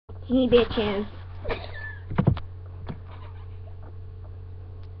Hey, bitches.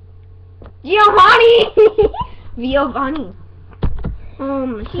 Giovanni!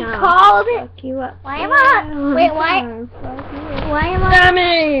 She called it. Fuck you up. Why am I? Wait, why? Why am I?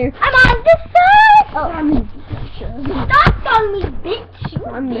 Sammy! I'm on this side! Oh. Sammy. Stop calling me bitch! You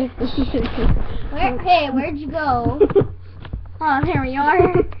Sammy. bitch. Hey, where'd you go? Oh, here we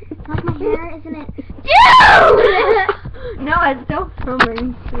are. How's my hair? Isn't it? Dude! No, it's still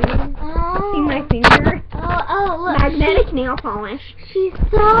filming. Oh. See my finger? Oh, look. Magnetic nail polish. She's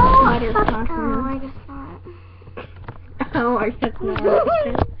so... Oh, I guess I not. Oh, I guess not.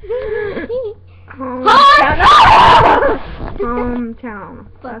 Hometown.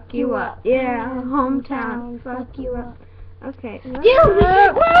 Fuck you up. Yeah, hometown. Fuck you up. Okay. Dude,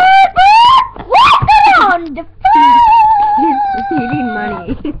 what on the He's eating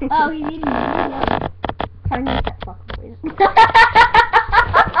money. Oh, he's eating money. Pardon me, that fuck boys.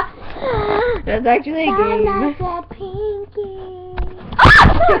 That's actually a game. Like a pinky.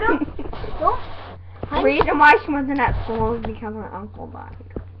 The reason why she wasn't at school is because her uncle died.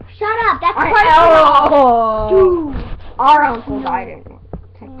 Shut up, that's personal. Dude. Our uncle died,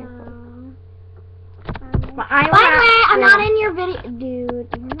 technically. But By the way, I'm not in your video. Dude,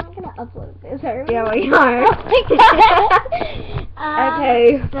 we're not going to upload this, are we? Yeah, we are.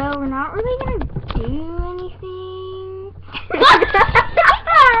 Okay. So, we're not really going to do anything.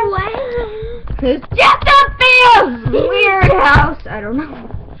 What? It's just a weird house. I don't know.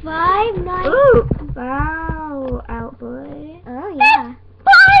 5 nights. Ooh. Wow, out boy. Oh, yeah.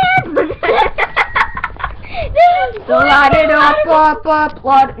 So light it up,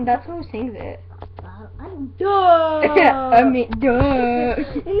 blood. That's who sings it. Duh. I mean, duh.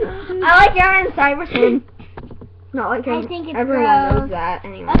 I like Aaron Cyberson. Not like him. I think it's everyone gross. knows that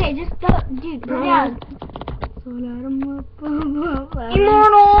anyway. Okay, just go, dude, go down. So light 'em up,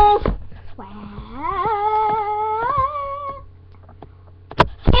 Immortals.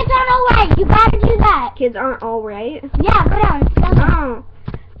 Kids aren't alright. You gotta do that. Kids aren't alright. Yeah, go down. It's down. Oh,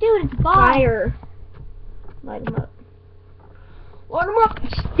 Dude, it's ball. fire. Light 'em up. Light 'em up.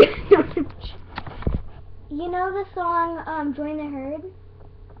 You know the song, Join the Herd?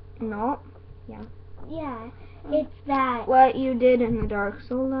 No. Yeah, it's that. What you did in the dark,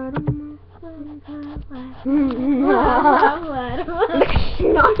 so light 'em up.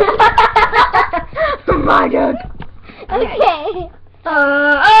 My God. Okay.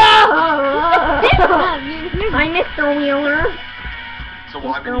 I'm Mr. Wheeler. So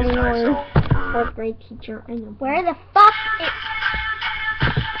I've been using myself for... Fourth grade teacher. I know. Where the fuck is...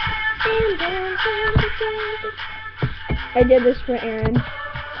 I did this for Aaron.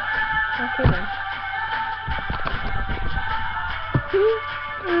 Okay then.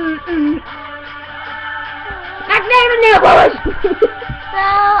 So,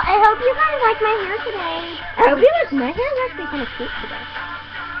 I hope you guys like my hair today. I hope you like my hair is actually kind of cute today.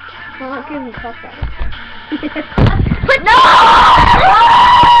 Well, not good and fuck that. Put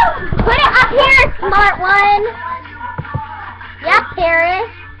Put it up here, smart one. Yep, Paris.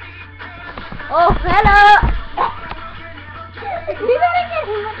 Oh, hello. You gotta get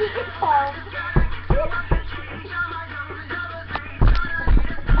him with your phone.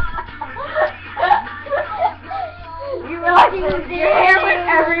 You realize your hair went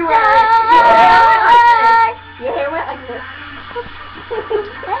everywhere. Your hair went like this.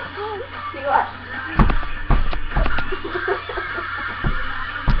 See what?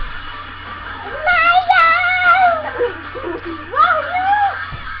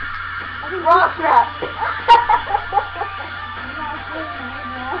 Rock trap.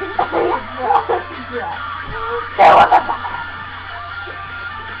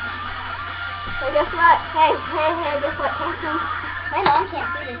 So guess what? Hey, guess what? My mom can't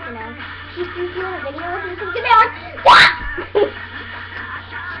see this, you know. She's doing a video with me, so get down.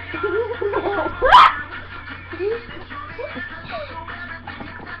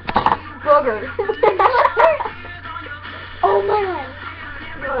 Booger. Oh my God.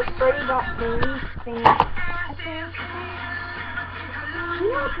 You're a pretty dot thing. You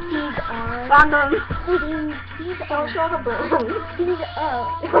know what these are? Condoms. These Don't are... show the burns. These are...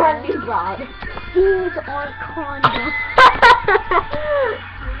 It might be broad. These are condoms.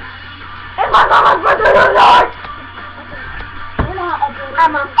 And my mama's birthday is yours! We're not uploading.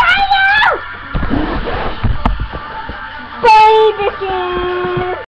 I'm a fire! Baby!